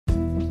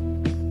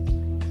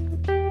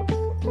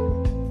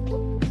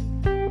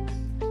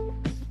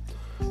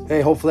Hey,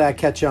 hopefully I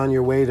catch you on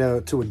your way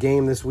to a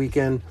game this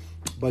weekend,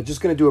 but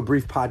just going to do a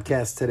brief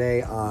podcast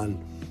today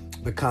on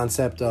the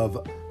concept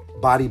of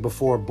body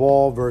before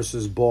ball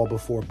versus ball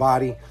before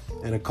body,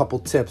 and a couple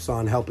tips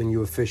on helping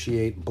you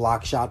officiate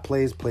block shot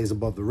plays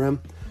above the rim.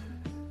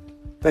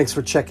 Thanks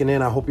for checking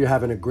in. I hope you're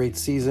having a great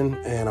season,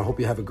 and I hope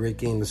you have a great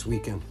game this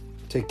weekend.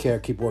 Take care.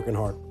 Keep working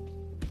hard.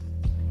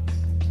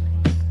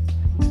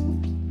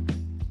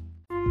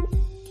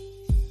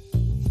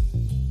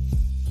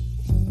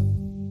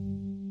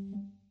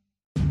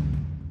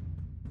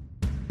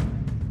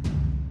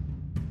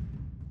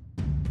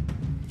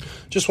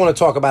 Just want to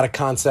talk about a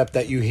concept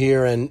that you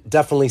hear and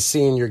definitely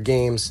see in your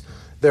games.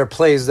 There are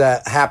plays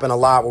that happen a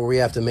lot where we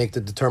have to make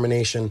the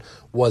determination,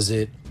 was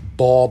it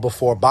ball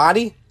before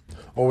body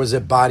or was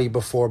it body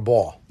before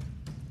ball?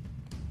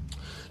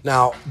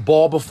 Now,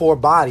 ball before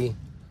body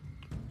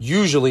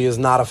usually is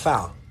not a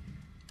foul,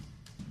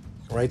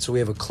 right? So we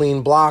have a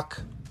clean block,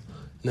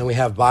 and then we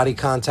have body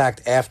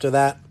contact after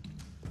that.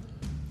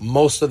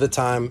 Most of the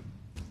time,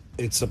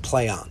 it's a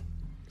play on.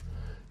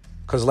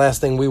 Because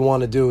last thing we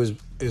want to do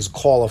is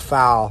call a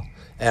foul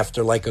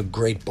after like a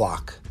great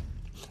block.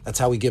 That's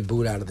how we get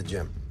booed out of the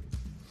gym.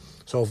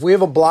 So if we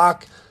have a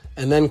block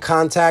and then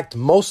contact,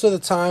 most of the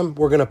time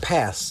we're going to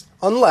pass,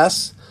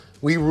 unless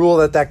we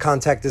rule that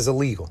contact is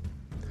illegal.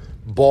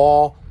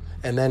 Ball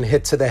and then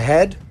hit to the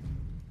head,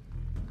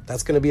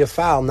 that's going to be a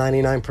foul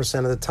 99%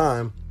 of the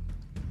time.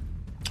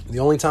 The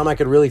only time I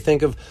could really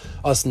think of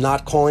us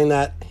not calling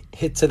that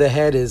hit to the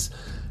head is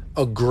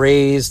a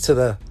graze to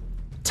the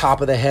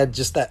top of the head,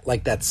 just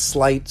that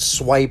slight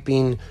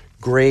swiping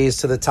graze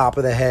to the top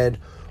of the head,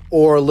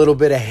 or a little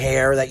bit of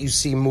hair that you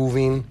see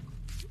moving.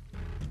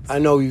 I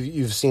know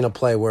you've seen a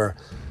play where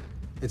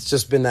it's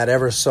just been that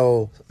ever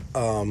so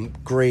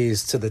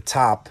graze to the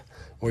top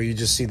where you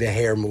just see the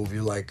hair move.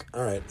 You're like,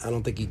 all right, I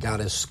don't think he got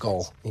his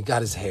skull. He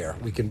got his hair.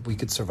 We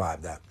could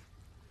survive that.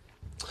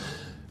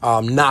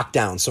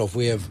 Knockdown. So if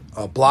we have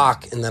a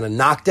block and then a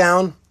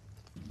knockdown,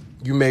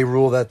 you may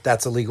rule that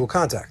that's illegal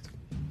contact.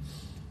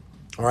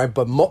 All right,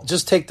 but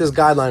just take this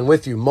guideline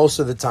with you. Most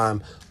of the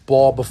time,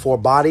 ball before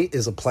body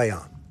is a play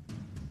on.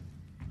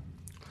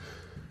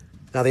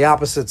 Now, the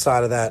opposite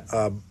side of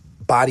that,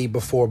 body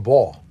before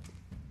ball.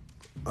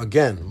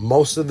 Again,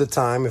 most of the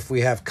time, if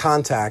we have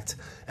contact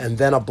and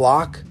then a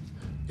block,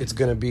 it's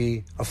going to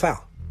be a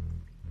foul.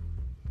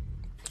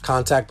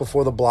 Contact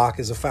before the block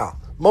is a foul.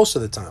 Most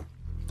of the time.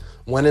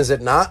 When is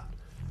it not?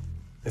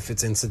 If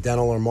it's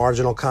incidental or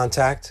marginal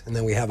contact and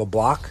then we have a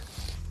block.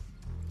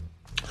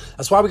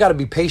 That's why we got to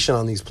be patient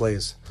on these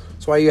plays.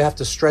 That's why you have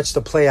to stretch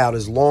the play out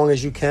as long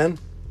as you can.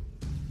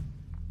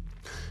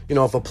 You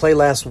know, if a play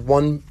lasts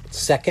 1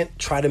 second,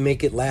 try to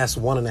make it last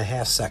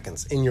 1.5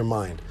 seconds in your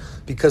mind,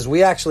 because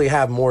we actually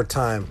have more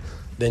time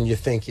than you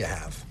think you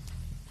have.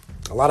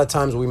 A lot of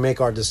times we make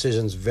our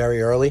decisions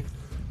very early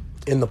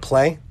in the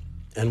play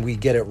and we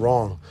get it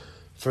wrong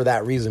for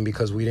that reason,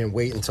 because we didn't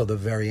wait until the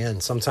very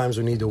end. Sometimes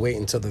we need to wait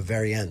until the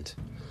very end.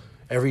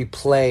 Every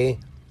play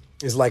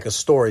is like a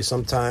story.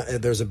 Sometimes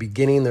there's a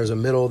beginning, there's a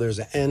middle, there's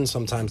an end.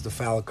 Sometimes the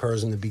foul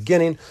occurs in the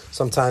beginning.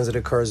 Sometimes it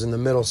occurs in the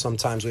middle.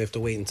 Sometimes we have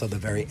to wait until the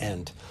very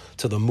end,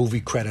 till the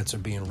movie credits are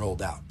being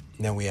rolled out.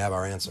 And then we have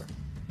our answer.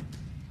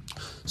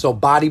 So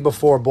body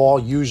before ball,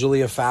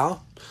 usually a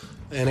foul.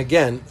 And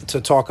again, to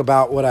talk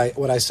about what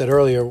I said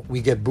earlier,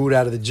 we get booed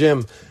out of the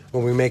gym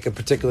when we make a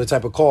particular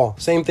type of call.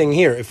 Same thing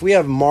here. If we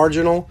have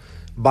marginal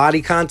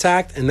body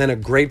contact and then a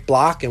great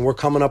block and we're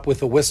coming up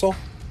with a whistle,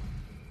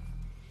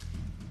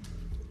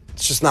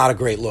 it's just not a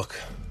great look.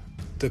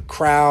 The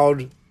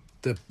crowd,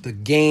 the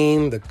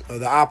game,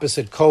 the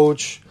opposite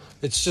coach,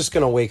 it's just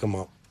going to wake them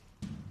up.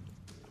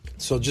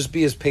 So just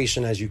be as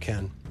patient as you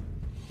can.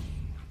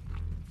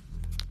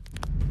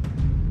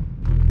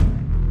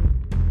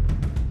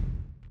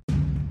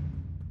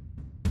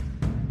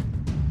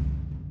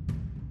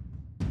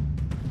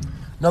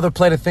 Another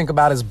play to think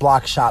about is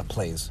block shot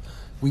plays.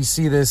 We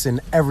see this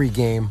in every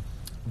game,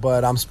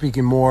 but I'm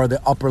speaking more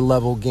the upper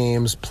level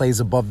games, plays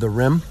above the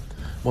rim.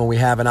 When we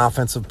have an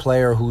offensive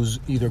player who's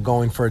either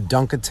going for a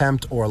dunk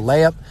attempt or a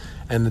layup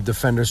and the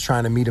defender's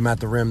trying to meet him at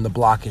the rim, the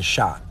block is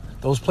shot.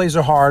 Those plays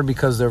are hard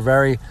because they're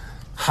very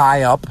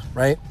high up,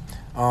 right?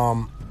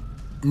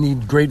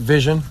 Need great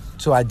vision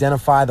to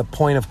identify the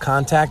point of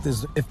contact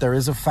is if there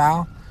is a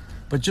foul.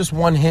 But just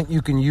one hint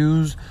you can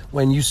use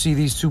when you see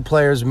these two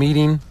players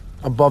meeting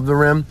above the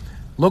rim,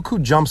 look who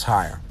jumps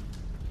higher.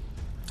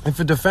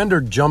 If a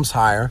defender jumps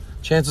higher,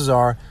 chances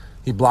are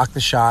he blocked the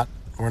shot.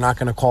 We're not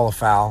going to call a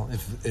foul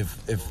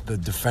if the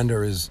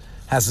defender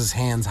has his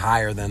hands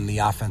higher than the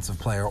offensive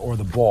player or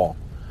the ball.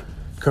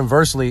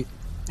 Conversely,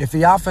 if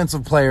the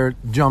offensive player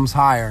jumps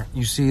higher,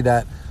 you see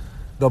that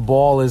the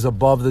ball is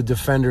above the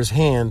defender's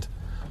hand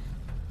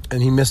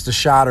and he missed a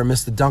shot or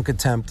missed a dunk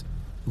attempt,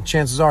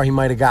 chances are he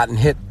might have gotten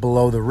hit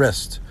below the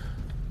wrist,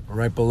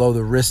 right below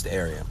the wrist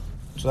area.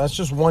 So that's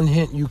just one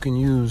hint you can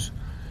use.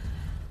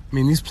 I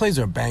mean, these plays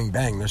are bang,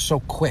 bang. They're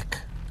so quick.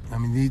 I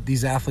mean,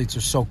 these athletes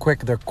are so quick.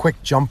 They're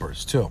quick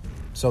jumpers, too.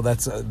 So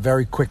that's a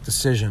very quick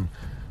decision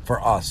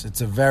for us.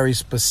 It's a very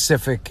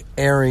specific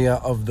area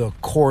of the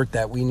court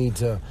that we need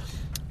to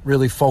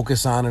really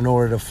focus on in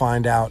order to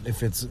find out if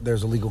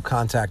there's illegal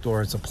contact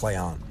or it's a play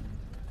on.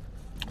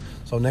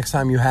 So next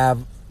time you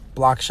have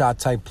block shot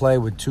type play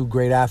with two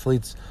great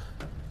athletes,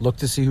 look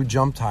to see who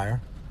jumped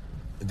higher,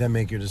 and then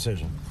make your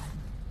decision.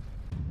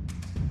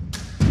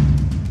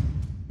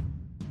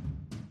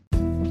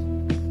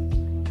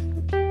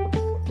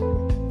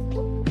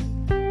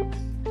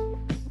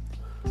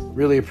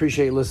 Really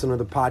appreciate listening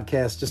to the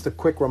podcast. Just a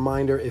quick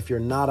reminder, if you're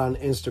not on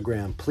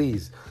Instagram,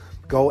 please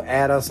go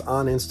add us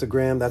on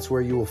Instagram. That's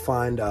where you will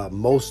find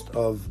most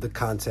of the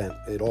content.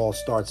 It all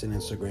starts in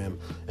Instagram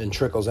and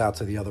trickles out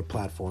to the other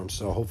platforms.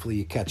 So hopefully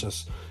you catch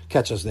us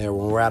there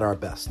when we're at our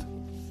best.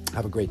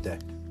 Have a great day.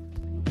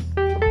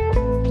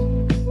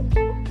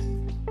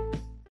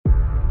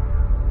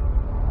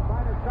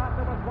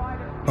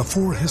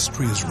 Before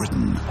history is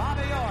written,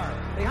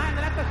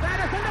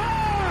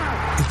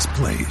 it's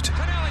played.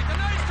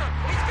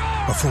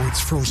 Before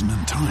it's frozen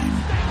in time,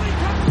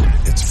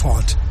 it's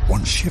fought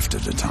one shift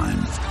at a time.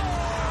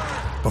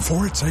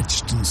 Before it's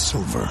etched in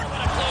silver,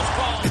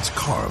 it's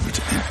carved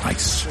in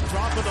ice.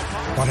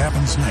 What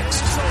happens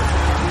next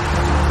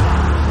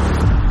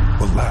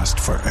will last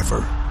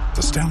forever.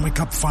 The Stanley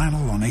Cup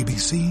Final on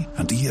ABC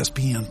and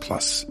ESPN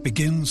Plus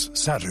begins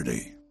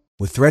Saturday.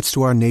 With threats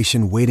to our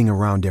nation waiting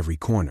around every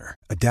corner,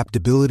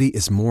 adaptability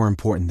is more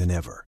important than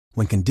ever.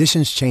 When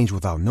conditions change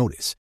without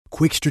notice,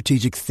 quick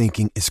strategic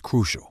thinking is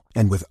crucial.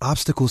 And with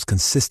obstacles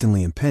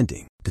consistently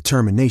impending,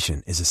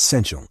 determination is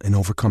essential in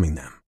overcoming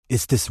them.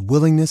 It's this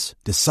willingness,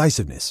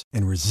 decisiveness,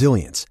 and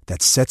resilience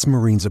that sets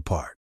Marines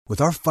apart.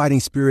 With our fighting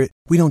spirit,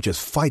 we don't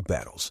just fight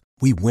battles,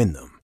 we win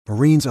them.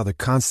 Marines are the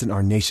constant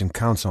our nation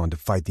counts on to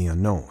fight the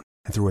unknown.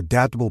 And through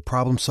adaptable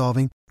problem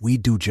solving, we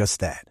do just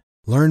that.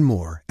 Learn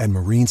more at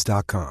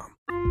marines.com.